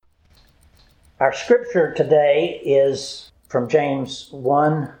Our scripture today is from James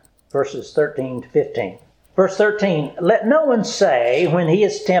 1, verses 13 to 15. Verse 13, "Let no one say when he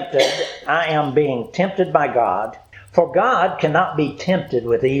is tempted, I am being tempted by God, for God cannot be tempted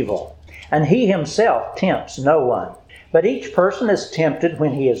with evil, and he himself tempts no one. But each person is tempted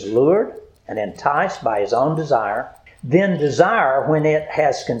when he is lured and enticed by his own desire. Then desire, when it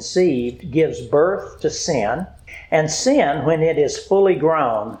has conceived, gives birth to sin, and sin, when it is fully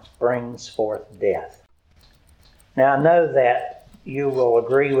grown, brings forth death." Now I know that you will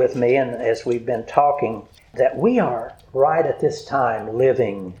agree with me, and as we've been talking, that we are right at this time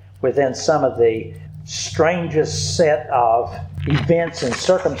living within some of the strangest set of events and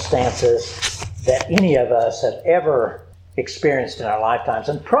circumstances that any of us have ever experienced in our lifetimes,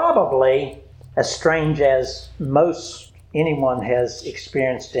 and probably as strange as most anyone has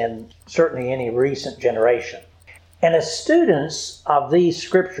experienced in certainly any recent generation. And as students of these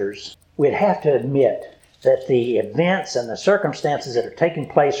scriptures, we'd have to admit that the events and the circumstances that are taking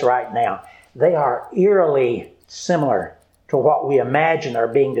place right now, they are eerily similar to what we imagine are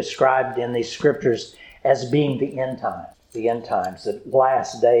being described in these scriptures as being the end times, the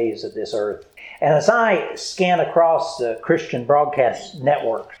last days of this earth. And as I scan across the Christian Broadcast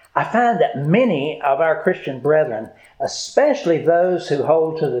Network, I find that many of our Christian brethren, especially those who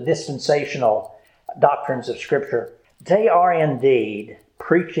hold to the dispensational doctrines of Scripture, they are indeed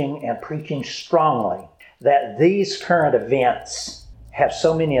preaching strongly that these current events have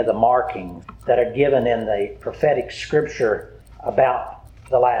so many of the markings that are given in the prophetic Scripture about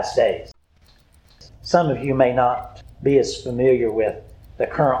the last days. Some of you may not be as familiar with the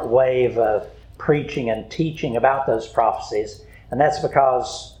current wave of preaching and teaching about those prophecies, and that's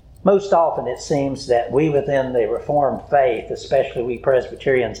because most often it seems that we within the Reformed faith, especially we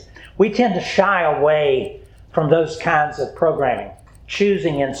Presbyterians, we tend to shy away from those kinds of programming,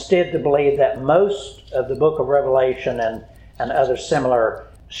 choosing instead to believe that most of the book of Revelation and other similar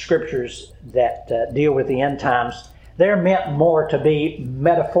scriptures that deal with the end times, they're meant more to be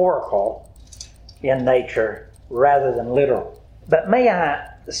metaphorical in nature rather than literal. But may I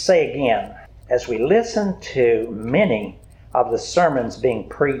say again, as we listen to many of the sermons being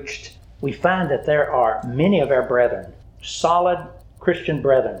preached, we find that there are many of our brethren, solid Christian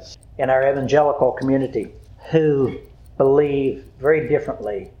brethren in our evangelical community, who believe very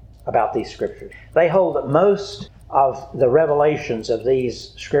differently about these scriptures. They hold that most of the revelations of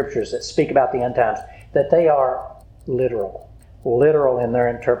these scriptures that speak about the end times, that they are literal in their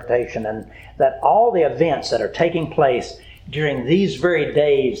interpretation, and that all the events that are taking place during these very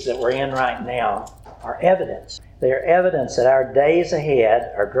days that we're in right now are evidence. They are evidence that our days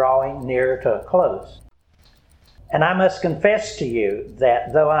ahead are drawing nearer to a close. And I must confess to you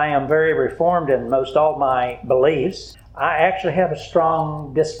that though I am very reformed in most all my beliefs, I actually have a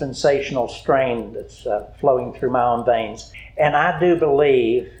strong dispensational strain that's flowing through my own veins. And I do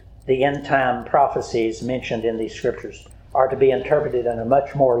believe the end time prophecies mentioned in these scriptures are to be interpreted in a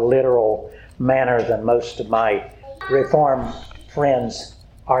much more literal manner than most of my Reformed friends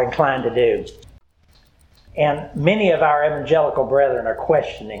are inclined to do. And many of our evangelical brethren are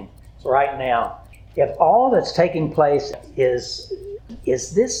questioning right now, if all that's taking place is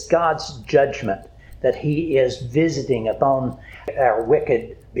this God's judgment that He is visiting upon our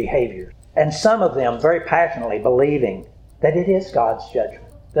wicked behavior? And some of them very passionately believing that it is God's judgment.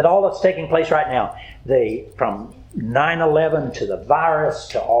 That all that's taking place right now, from 9/11 to the virus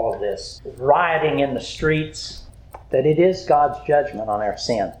to all of this rioting in the streets, that it is God's judgment on our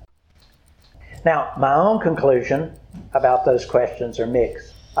sin. Now, my own conclusion about those questions are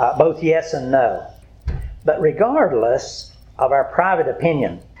mixed, both yes and no. But regardless of our private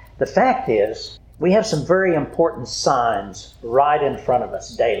opinion, the fact is we have some very important signs right in front of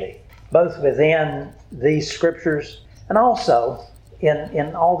us daily, both within these scriptures and also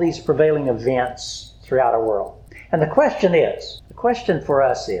in all these prevailing events throughout our world. And the question for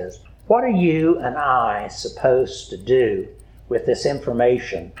us is, what are you and I supposed to do with this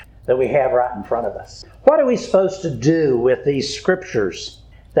information that we have right in front of us? What are we supposed to do with these scriptures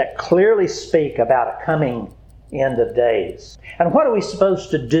that clearly speak about a coming end of days? And what are we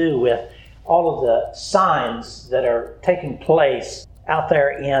supposed to do with all of the signs that are taking place out there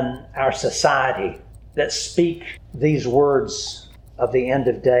in our society that speak these words of the end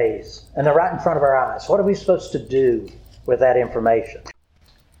of days? And they're right in front of our eyes. What are we supposed to do with that information?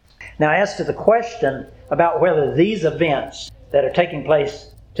 Now, as to the question about whether these events that are taking place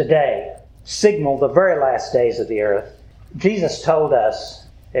today signal the very last days of the earth, Jesus told us,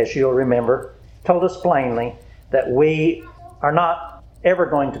 as you'll remember, told us plainly that we are not ever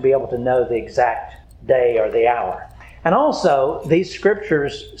going to be able to know the exact day or the hour. And also, these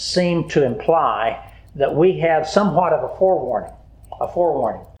scriptures seem to imply that we have somewhat of a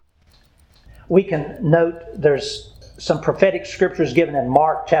forewarning. We can note there's some prophetic scriptures given in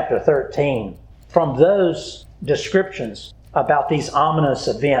Mark chapter 13. From those descriptions about these ominous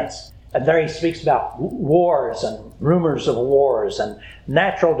events, and there he speaks about wars and rumors of wars and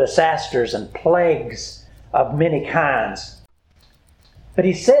natural disasters and plagues of many kinds. But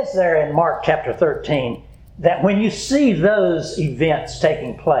he says there in Mark chapter 13 that when you see those events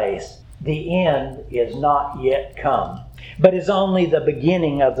taking place, the end is not yet come, but is only the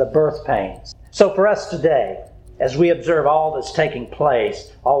beginning of the birth pains. So for us today, as we observe all that's taking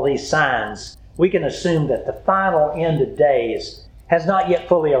place, all these signs, we can assume that the final end of days has not yet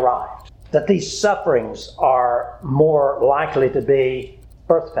fully arrived, that these sufferings are more likely to be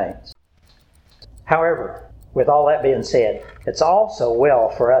birth pains. However, with all that being said, it's also well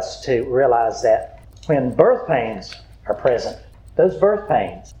for us to realize that when birth pains are present, those birth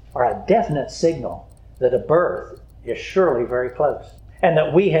pains are a definite signal that a birth is surely very close, and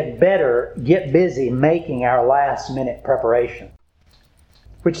that we had better get busy making our last-minute preparation.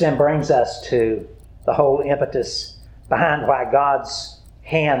 Which then brings us to the whole impetus behind why God's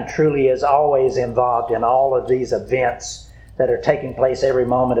hand truly is always involved in all of these events that are taking place every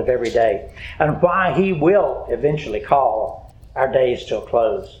moment of every day, and why He will eventually call our days to a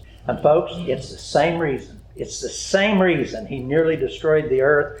close. And folks, it's the same reason. It's the same reason He nearly destroyed the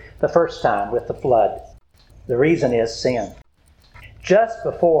earth the first time with the flood. The reason is sin. Just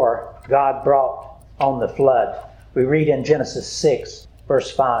before God brought on the flood, we read in Genesis 6,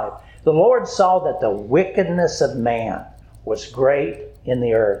 verse 5, "The Lord saw that the wickedness of man was great in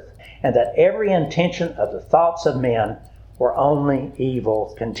the earth, and that every intention of the thoughts of men were only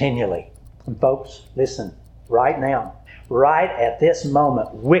evil continually." And folks, listen, right now, right at this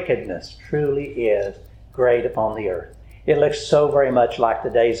moment, wickedness truly is great upon the earth. It looks so very much like the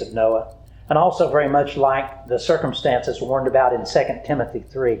days of Noah, and also very much like the circumstances warned about in 2 Timothy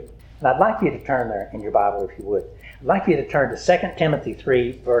 3. And I'd like you to turn there in your Bible if you would. I'd like you to turn to 2 Timothy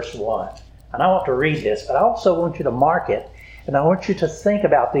 3, verse 1. And I want to read this, but I also want you to mark it, and I want you to think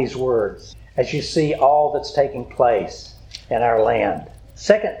about these words as you see all that's taking place in our land.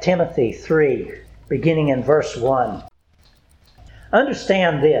 2 Timothy 3, beginning in verse 1.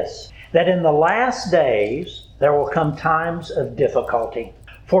 "Understand this, that in the last days there will come times of difficulty.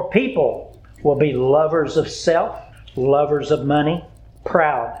 For people will be lovers of self, lovers of money,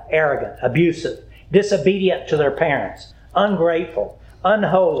 proud, arrogant, abusive, disobedient to their parents, ungrateful,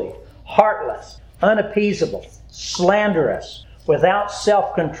 unholy, heartless, unappeasable, slanderous, without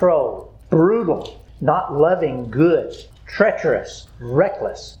self-control, brutal, not loving good, treacherous,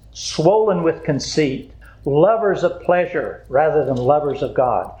 reckless, swollen with conceit, lovers of pleasure rather than lovers of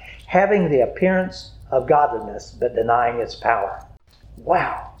God, having the appearance of godliness but denying its power."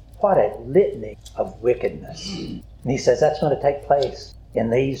 Wow, what a litany of wickedness. And he says that's going to take place in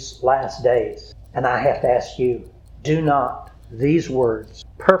these last days. And I have to ask you, do not these words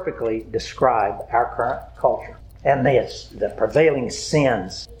perfectly describe our current culture and the prevailing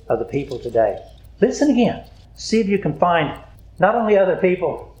sins of the people today? Listen again. See if you can find not only other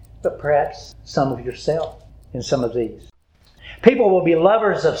people, but perhaps some of yourself in some of these. People will be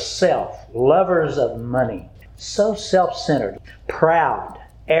lovers of self, lovers of money, so self-centered, proud,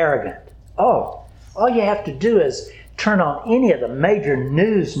 arrogant. Oh, all you have to do is turn on any of the major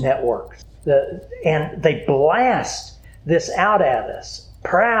news networks, and they blast this out at us.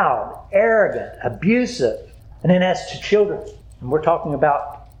 Proud, arrogant, abusive. And then as to children, and we're talking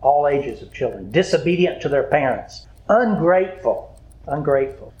about all ages of children, disobedient to their parents, ungrateful,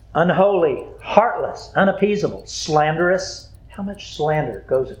 unholy, heartless, unappeasable, slanderous. How much slander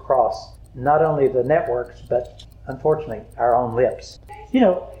goes across not only the networks, but unfortunately our own lips? You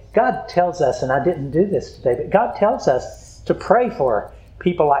know, God tells us, and I didn't do this today, but God tells us to pray for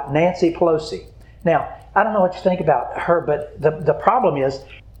people like Nancy Pelosi. Now, I don't know what you think about her, but the problem is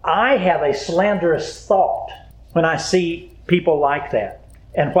I have a slanderous thought when I see people like that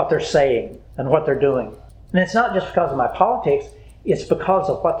and what they're saying and what they're doing. And it's not just because of my politics, it's because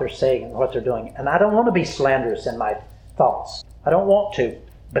of what they're saying and what they're doing. And I don't want to be slanderous in my thoughts. I don't want to,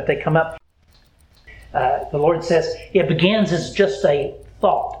 but they come up. The Lord says it begins as just a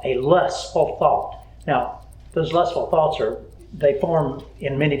thought, a lustful thought. Now, those lustful thoughts they form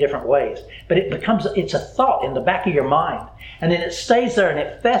in many different ways, but it's a thought in the back of your mind, and then it stays there and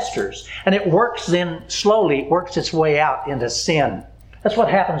it festers, and it works its way out into sin. That's what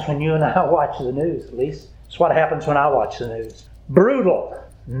happens when you and I watch the news, at least. It's what happens when I watch the news. Brutal,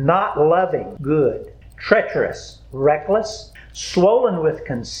 not loving good, treacherous, reckless, swollen with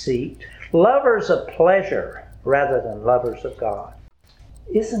conceit, lovers of pleasure rather than lovers of God.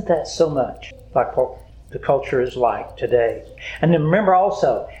 Isn't that so much like what the culture is like today? And then remember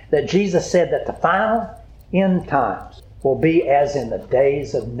also that Jesus said that the final end times will be as in the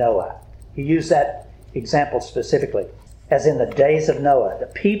days of Noah. He used that example specifically. As in the days of Noah. The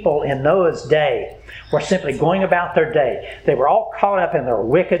people in Noah's day were simply going about their day. They were all caught up in their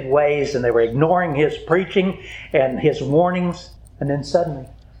wicked ways, and they were ignoring his preaching and his warnings. And then suddenly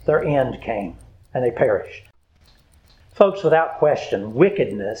their end came and they perished. Folks, without question,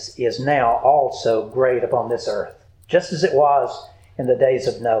 wickedness is now also great upon this earth, just as it was in the days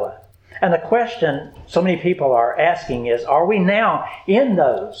of Noah. And the question so many people are asking is, are we now in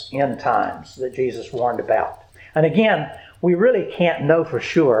those end times that Jesus warned about? And again, we really can't know for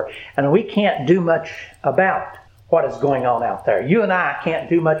sure, and we can't do much about what is going on out there. You and I can't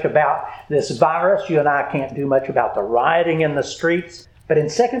do much about this virus. You and I can't do much about the rioting in the streets. But in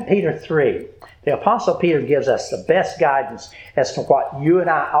 2 Peter 3, the Apostle Peter gives us the best guidance as to what you and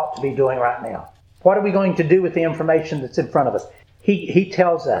I ought to be doing right now. What are we going to do with the information that's in front of us? He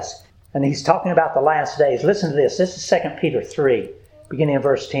tells us, and he's talking about the last days. Listen to this. This is 2 Peter 3, beginning in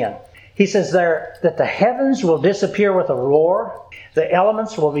verse 10. He says there that the heavens will disappear with a roar, the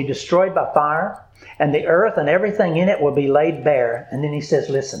elements will be destroyed by fire, and the earth and everything in it will be laid bare. And then he says,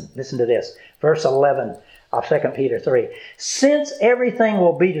 listen to this. Verse 11 of 2 Peter 3. Since everything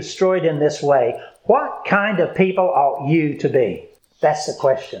will be destroyed in this way, what kind of people ought you to be? That's the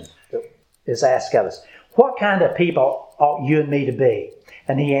question that is asked of us. What kind of people ought you and me to be?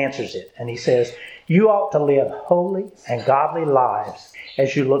 And he answers it. And he says, you ought to live holy and godly lives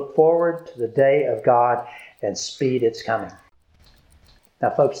as you look forward to the day of God and speed its coming. Now,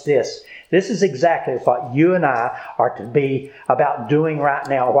 folks, this is exactly what you and I are to be about doing right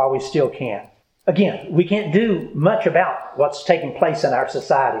now while we still can. Again, we can't do much about what's taking place in our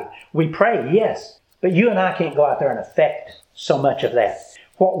society. We pray, yes, but you and I can't go out there and affect so much of that.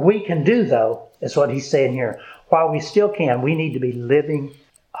 What we can do, though, is what he's saying here. While we still can, we need to be living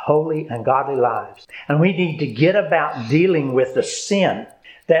holy and godly lives. And we need to get about dealing with the sin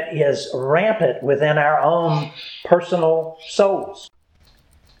that is rampant within our own personal souls.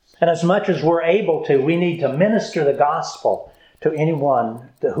 And as much as we're able to, we need to minister the gospel to anyone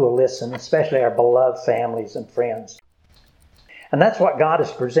who will listen, especially our beloved families and friends. And that's what God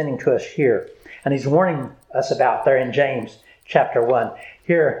is presenting to us here. And he's warning us about there in James chapter 1.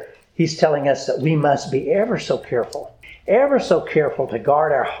 Here, he's telling us that we must be ever so careful to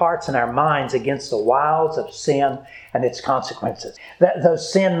guard our hearts and our minds against the wiles of sin and its consequences. That though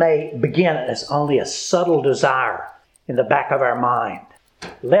sin may begin as only a subtle desire in the back of our mind,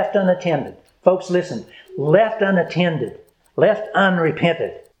 left unattended. Folks, listen, left unattended, left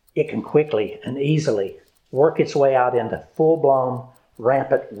unrepented, it can quickly and easily work its way out into full-blown,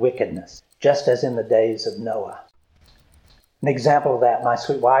 rampant wickedness, just as in the days of Noah. An example of that, my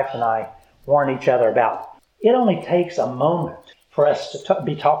sweet wife and I warn each other about. It only takes a moment for us to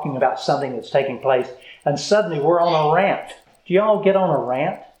be talking about something that's taking place, and suddenly we're on a rant. Do you all get on a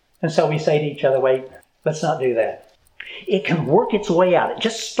rant? And so we say to each other, wait, let's not do that. It can work its way out. It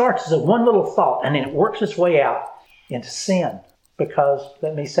just starts as a one little thought, and then it works its way out into sin. Because,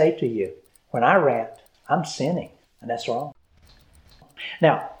 let me say to you, when I rant, I'm sinning, and that's wrong.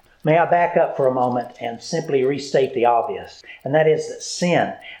 Now, may I back up for a moment and simply restate the obvious, and that is that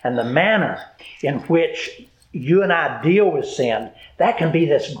sin and the manner in which you and I deal with sin, that can be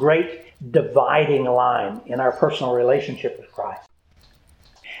this great dividing line in our personal relationship with Christ.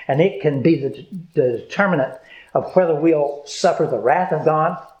 And it can be the determinant of whether we'll suffer the wrath of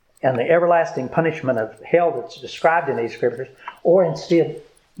God and the everlasting punishment of hell that's described in these scriptures, or instead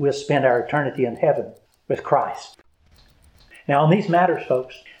we'll spend our eternity in heaven with Christ. Now, on these matters,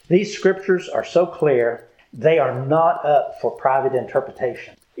 folks, these scriptures are so clear, they are not up for private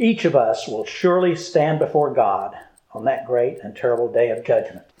interpretation. Each of us will surely stand before God on that great and terrible day of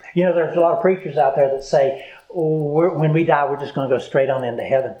judgment. You know, there's a lot of preachers out there that say, when we die, we're just going to go straight on into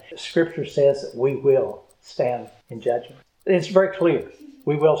heaven. Scripture says that we will stand in judgment. It's very clear.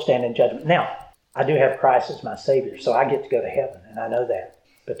 We will stand in judgment. Now, I do have Christ as my Savior, so I get to go to heaven, and I know that.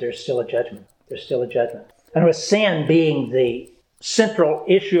 But there's still a judgment. There's still a judgment. And with sin being the central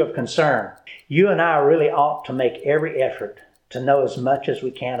issue of concern, you and I really ought to make every effort to know as much as we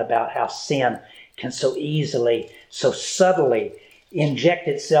can about how sin can so easily, so subtly inject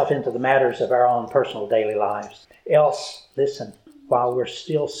itself into the matters of our own personal daily lives. Else, listen, while we're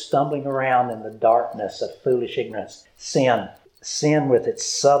still stumbling around in the darkness of foolish ignorance, sin with its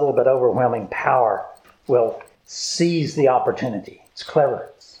subtle but overwhelming power will seize the opportunity. It's clever.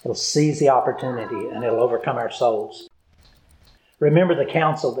 It'll seize the opportunity and it'll overcome our souls. Remember the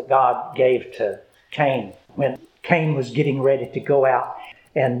counsel that God gave to Cain when Cain was getting ready to go out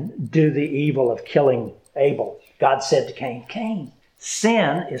and do the evil of killing Abel. God said to Cain, Cain,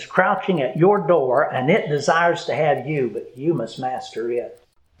 sin is crouching at your door and it desires to have you, but you must master it.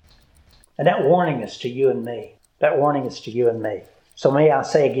 And that warning is to you and me. That warning is to you and me. So may I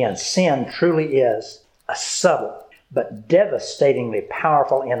say again, sin truly is a subtle but devastatingly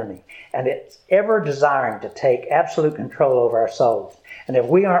powerful enemy. And it's ever desiring to take absolute control over our souls. And if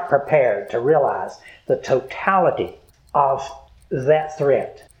we aren't prepared to realize the totality of that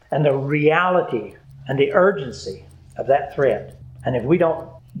threat and the reality and the urgency of that threat, and if we don't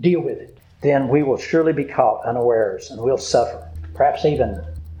deal with it, then we will surely be caught unawares and we'll suffer, perhaps even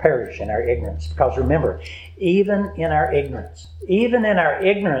perish in our ignorance. Because remember, even in our ignorance,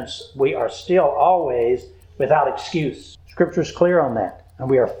 we are still always without excuse. Scripture is clear on that, and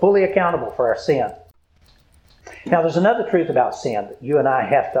we are fully accountable for our sin. Now, there's another truth about sin that you and I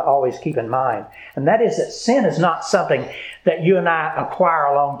have to always keep in mind, and that is that sin is not something that you and I acquire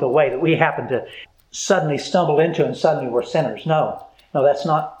along the way, that we happen to suddenly stumble into and suddenly we're sinners. No, that's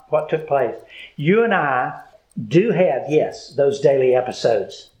not what took place. You and I do have, yes, those daily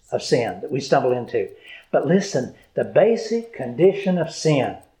episodes of sin that we stumble into. But listen, the basic condition of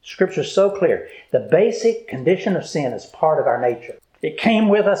sin, Scripture is so clear, the basic condition of sin is part of our nature. It came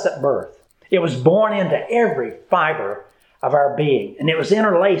with us at birth. It was born into every fiber of our being, and it was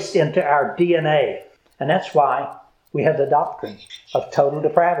interlaced into our DNA. And that's why we have the doctrine of total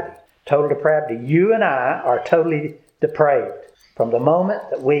depravity. Total depravity. You and I are totally depraved from the moment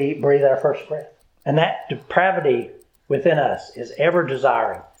that we breathe our first breath. And that depravity within us is ever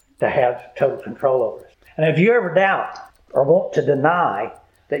desiring to have total control over us. And if you ever doubt or want to deny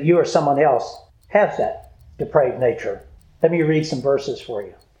that you or someone else has that depraved nature, let me read some verses for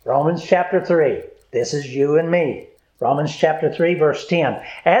you. Romans chapter 3. This is you and me. Romans chapter 3, verse 10.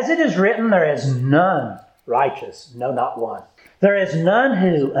 As it is written, there is none righteous, no, not one. There is none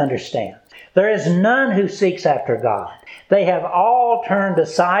who understands. There is none who seeks after God. They have all turned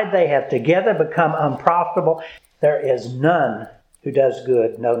aside. They have together become unprofitable. There is none who does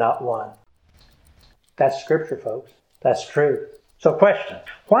good, no, not one. That's Scripture, folks. That's true. So question,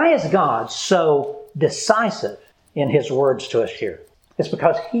 why is God so decisive in His words to us here? It's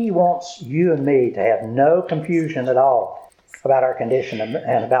because He wants you and me to have no confusion at all about our condition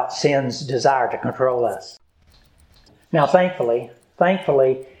and about sin's desire to control us. Now, thankfully,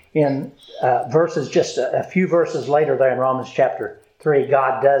 in verses just a few verses later there in Romans chapter 3,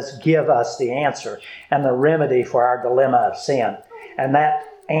 God does give us the answer and the remedy for our dilemma of sin. And that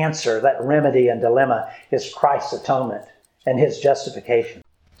answer, that remedy and dilemma is Christ's atonement and His justification.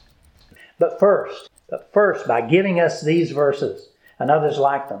 But first, by giving us these verses and others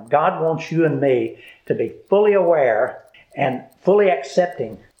like them, God wants you and me to be fully aware and fully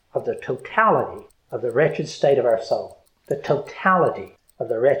accepting of the totality of the wretched state of our soul. The totality of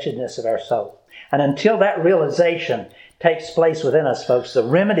the wretchedness of our soul. And until that realization takes place within us, folks, the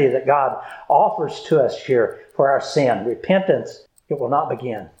remedy that God offers to us here for our sin, repentance, it will not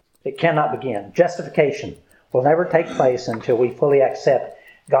begin. It cannot begin. Justification will never take place until we fully accept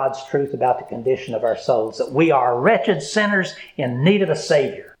God's truth about the condition of our souls, that we are wretched sinners in need of a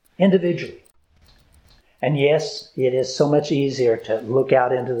Savior, individually. And yes, it is so much easier to look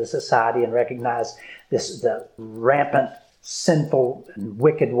out into the society and recognize the rampant, sinful, and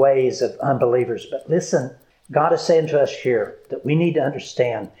wicked ways of unbelievers. But listen, God is saying to us here that we need to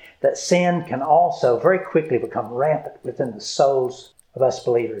understand that sin can also very quickly become rampant within the souls of us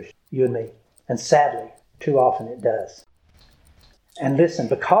believers, you and me. And sadly, too often it does. And listen,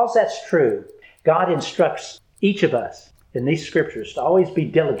 because that's true, God instructs each of us in these scriptures to always be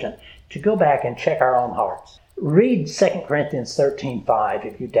diligent to go back and check our own hearts. Read 2 Corinthians 13:5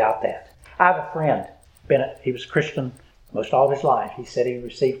 if you doubt that. I have a friend, Bennett. He was a Christian most all of his life. He said he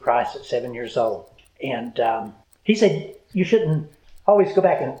received Christ at 7 years old. And he said you shouldn't always go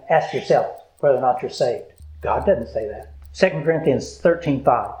back and ask yourself whether or not you're saved. God doesn't say that. 2 Corinthians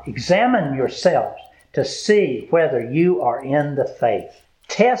 13:5. Examine yourselves to see whether you are in the faith.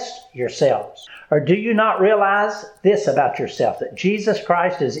 Test yourselves. Or do you not realize this about yourself, that Jesus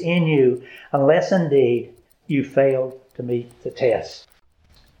Christ is in you, unless indeed you fail to meet the test?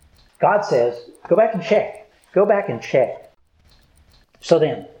 God says, go back and check. Go back and check. So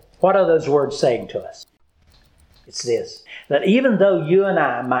then, what are those words saying to us? It's this, that even though you and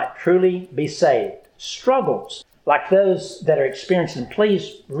I might truly be saved, struggles like those that are experiencing,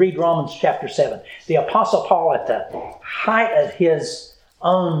 please read Romans chapter 7. The Apostle Paul, at the height of his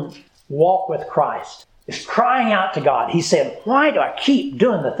own walk with Christ, is crying out to God. He said, why do I keep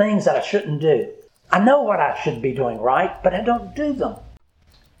doing the things that I shouldn't do? I know what I should be doing right, but I don't do them.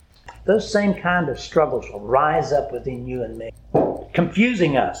 those same kind of struggles will rise up within you and me,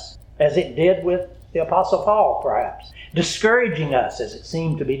 confusing us, as it did with the Apostle Paul, perhaps, discouraging us, as it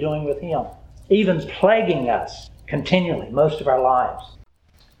seemed to be doing with him, even plaguing us continually most of our lives.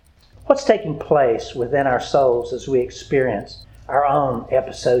 What's taking place within our souls as we experience our own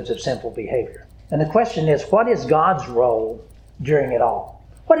episodes of sinful behavior? And the question is, what is God's role during it all?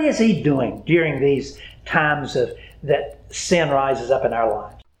 What is He doing during these times that sin rises up in our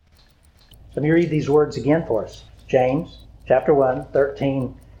lives? Let me read these words again for us. James chapter 1,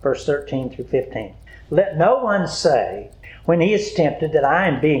 verse 13 through 15. Let no one say, when he is tempted, that I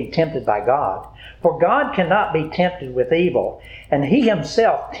am being tempted by God. For God cannot be tempted with evil, and He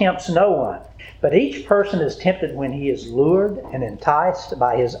Himself tempts no one. But each person is tempted when he is lured and enticed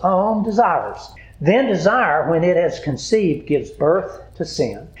by his own desires. Then desire, when it has conceived, gives birth to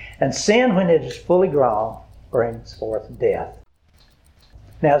sin. And sin, when it is fully grown, brings forth death.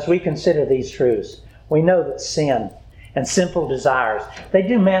 Now, as we consider these truths, we know that sin and sinful desires, they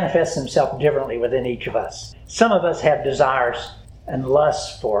do manifest themselves differently within each of us. Some of us have desires and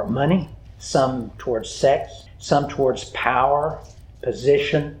lusts for money, some towards sex, some towards power,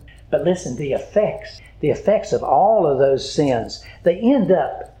 position. But listen, the effects of all of those sins, they end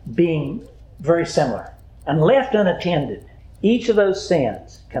up being very similar. And left unattended, each of those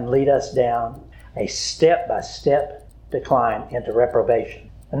sins can lead us down a step-by-step decline into reprobation.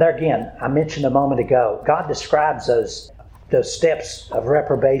 And there again, I mentioned a moment ago, God describes those steps of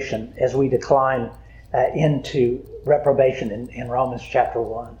reprobation as we decline into reprobation in Romans chapter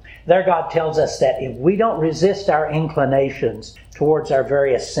 1. There God tells us that if we don't resist our inclinations towards our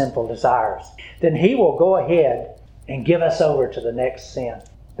various sinful desires, then He will go ahead and give us over to the next sin.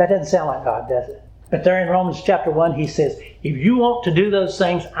 That doesn't sound like God, does it? But there in Romans chapter 1, He says, if you want to do those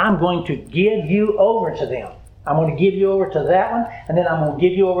things, I'm going to give you over to them. I'm going to give you over to that one, and then I'm going to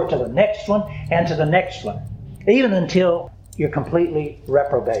give you over to the next one and to the next one, even until you're completely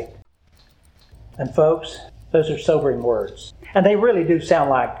reprobate. And folks, those are sobering words. And they really do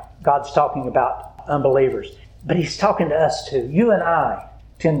sound like God's talking about unbelievers. But He's talking to us too. You and I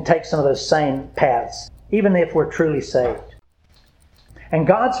can take some of those same paths, even if we're truly saved. And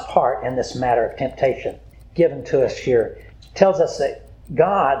God's part in this matter of temptation given to us here tells us that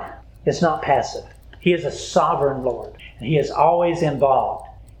God is not passive. He is a sovereign Lord, and He is always involved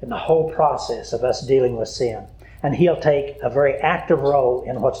in the whole process of us dealing with sin. And He'll take a very active role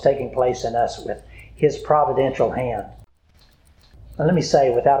in what's taking place in us with His providential hand. And let me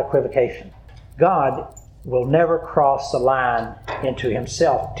say without equivocation, God will never cross the line into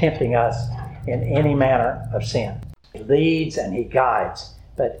Himself tempting us in any manner of sin. He leads and He guides,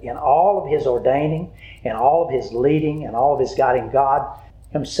 but in all of His ordaining, in all of His leading, and all of His guiding, God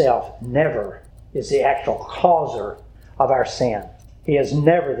Himself never is the actual causer of our sin. He is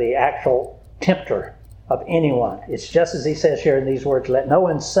never the actual tempter of anyone. It's just as He says here in these words, let no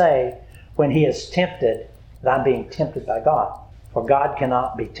one say when he is tempted that I'm being tempted by God. For God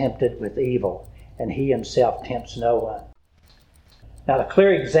cannot be tempted with evil, and He Himself tempts no one. Now the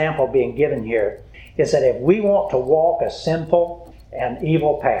clear example being given here is that if we want to walk a sinful and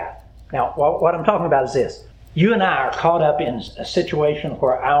evil path. Now what I'm talking about is this. You and I are caught up in a situation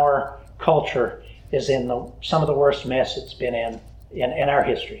where our culture is in some of the worst mess it's been in our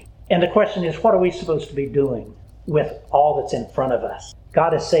history. And the question is, what are we supposed to be doing with all that's in front of us?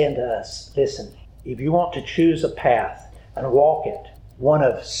 God is saying to us, listen, if you want to choose a path and walk it, one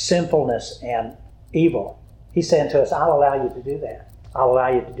of sinfulness and evil, He's saying to us, I'll allow you to do that. I'll allow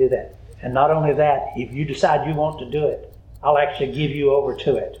you to do that. And not only that, if you decide you want to do it, I'll actually give you over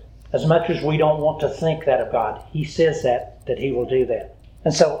to it. As much as we don't want to think that of God, He says that He will do that.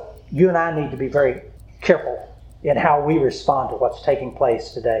 And so you and I need to be very careful in how we respond to what's taking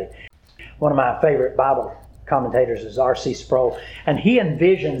place today. One of my favorite Bible commentators is R.C. Sproul, and he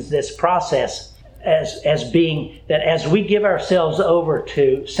envisions this process as being that as we give ourselves over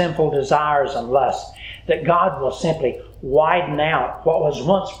to sinful desires and lusts, that God will simply widen out what was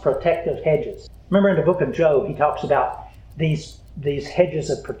once protective hedges. Remember in the book of Job, he talks about these hedges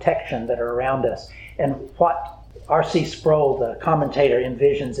of protection that are around us. And what R.C. Sproul, the commentator,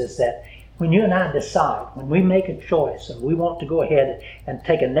 envisions is that when you and I decide, when we make a choice and we want to go ahead and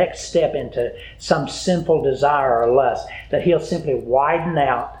take a next step into some sinful desire or lust, that He'll simply widen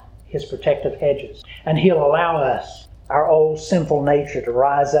out His protective hedges. And He'll allow us, our old sinful nature, to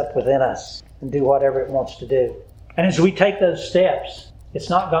rise up within us and do whatever it wants to do. And as we take those steps, it's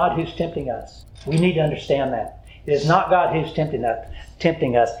not God who's tempting us. We need to understand that. It is not God who's tempting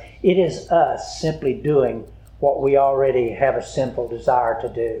us. It is us simply doing what we already have a sinful desire to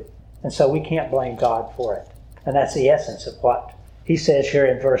do. And so we can't blame God for it. And that's the essence of what He says here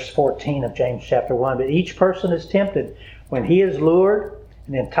in verse 14 of James chapter 1, but each person is tempted when he is lured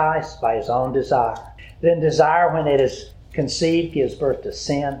and enticed by his own desire. Then desire, when it is conceived, gives birth to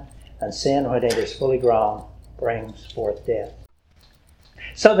sin, and sin, when it is fully grown, brings forth death.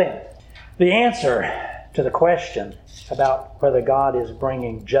 So then, the answer to the question about whether God is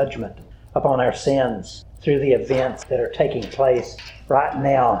bringing judgment upon our sins through the events that are taking place right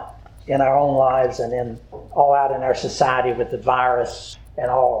now in our own lives and all out in our society with the virus and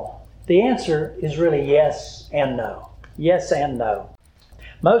all. The answer is really yes and no. Yes and no.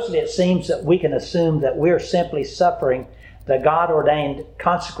 Mostly it seems that we can assume that we're simply suffering the God-ordained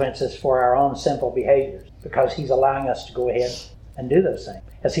consequences for our own sinful behaviors because He's allowing us to go ahead and do those things.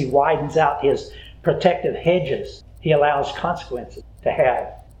 As He widens out His protective hedges, He allows consequences to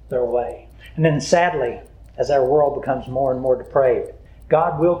have their way. And then sadly, as our world becomes more and more depraved,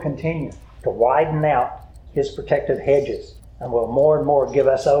 God will continue to widen out His protective hedges and will more and more give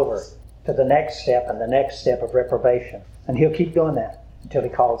us over to the next step and the next step of reprobation. And He'll keep doing that until He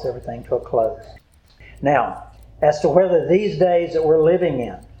calls everything to a close. Now, as to whether these days that we're living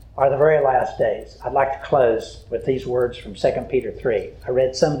in are the very last days, I'd like to close with these words from 2 Peter 3. I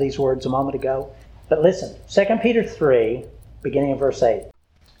read some of these words a moment ago, but listen, 2 Peter 3, beginning in verse 8.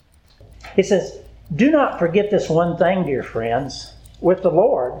 He says, do not forget this one thing, dear friends. With the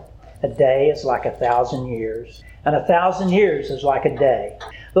Lord, a day is like 1,000 years, and 1,000 years is like a day.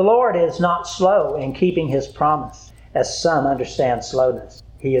 The Lord is not slow in keeping His promise, as some understand slowness.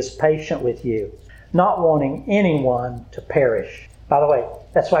 He is patient with you, not wanting anyone to perish. By the way,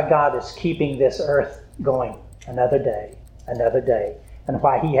 that's why God is keeping this earth going another day, and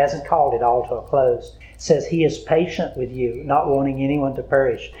why He hasn't called it all to a close. It says He is patient with you, not wanting anyone to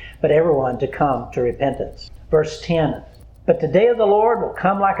perish, but everyone to come to repentance. Verse 10, but the day of the Lord will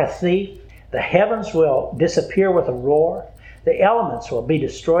come like a thief. The heavens will disappear with a roar. The elements will be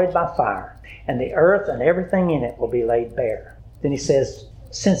destroyed by fire, and the earth and everything in it will be laid bare. Then he says,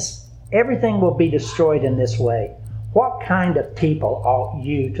 since everything will be destroyed in this way, what kind of people ought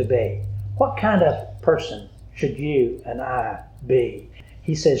you to be? What kind of person should you and I be?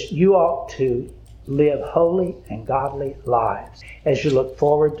 He says, you ought to live holy and godly lives as you look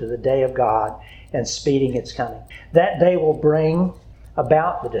forward to the day of God and speeding its coming. That day will bring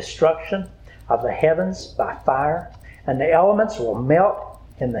about the destruction of the heavens by fire, and the elements will melt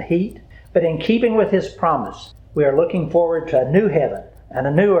in the heat. But in keeping with His promise, we are looking forward to a new heaven and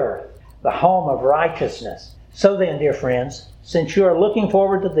a new earth, the home of righteousness. So then, dear friends, since you are looking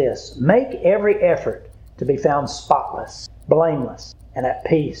forward to this, make every effort to be found spotless, blameless, and at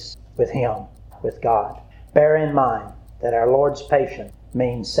peace with Him, with God. Bear in mind that our Lord's patience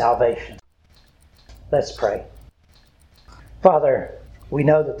means salvation. Let's pray. Father, we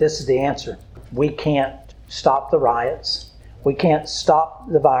know that this is the answer. We can't stop the riots. We can't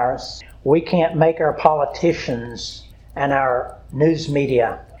stop the virus. We can't make our politicians and our news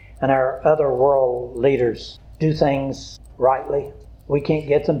media and our other world leaders do things rightly. We can't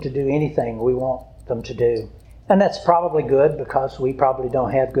get them to do anything we want them to do. And that's probably good because we probably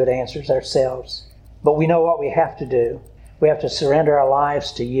don't have good answers ourselves. But we know what we have to do. We have to surrender our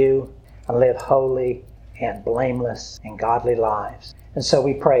lives to You and live holy and blameless and godly lives. And so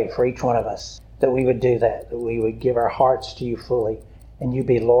we pray for each one of us that we would do that we would give our hearts to You fully, and You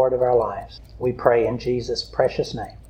be Lord of our lives. We pray in Jesus' precious name.